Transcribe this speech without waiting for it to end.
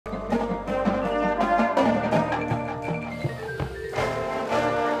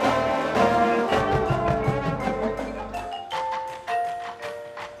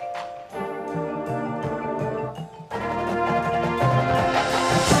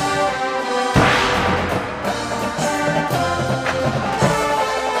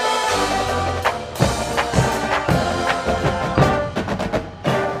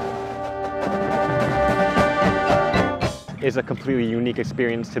is a completely unique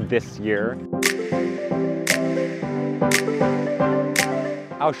experience to this year.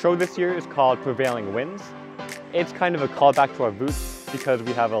 Our show this year is called Prevailing Winds. It's kind of a callback to our roots because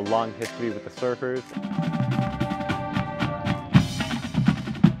we have a long history with the surfers.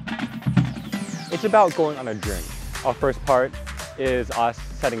 It's about going on a journey. Our first part is us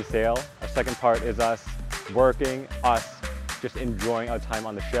setting sail. Our second part is us working, us just enjoying our time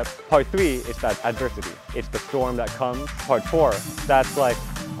on the ship. Part 3 is that adversity. It's the storm that comes. Part 4, that's like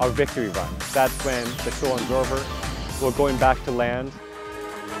our victory run. That's when the storm's over, we're going back to land.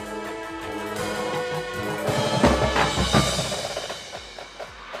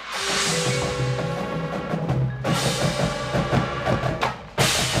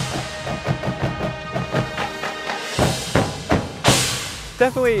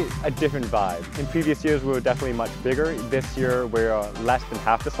 Definitely a different vibe. In previous years, we were definitely much bigger. This year, we're less than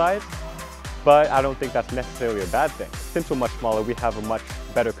half the size, but I don't think that's necessarily a bad thing. Since we're much smaller, we have a much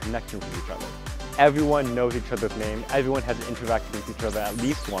better connection with each other. Everyone knows each other's name. Everyone has interacted with each other at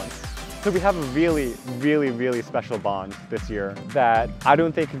least once. So we have a really, really, really special bond this year that I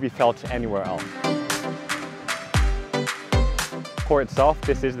don't think could be felt anywhere else. For itself,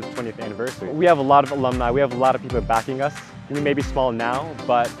 this is the 20th anniversary. We have a lot of alumni. We have a lot of people backing us. We may be small now,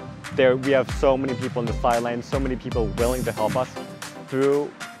 but we have so many people in the sidelines, so many people willing to help us through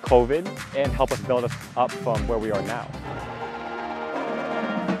COVID and help us build us up from where we are now.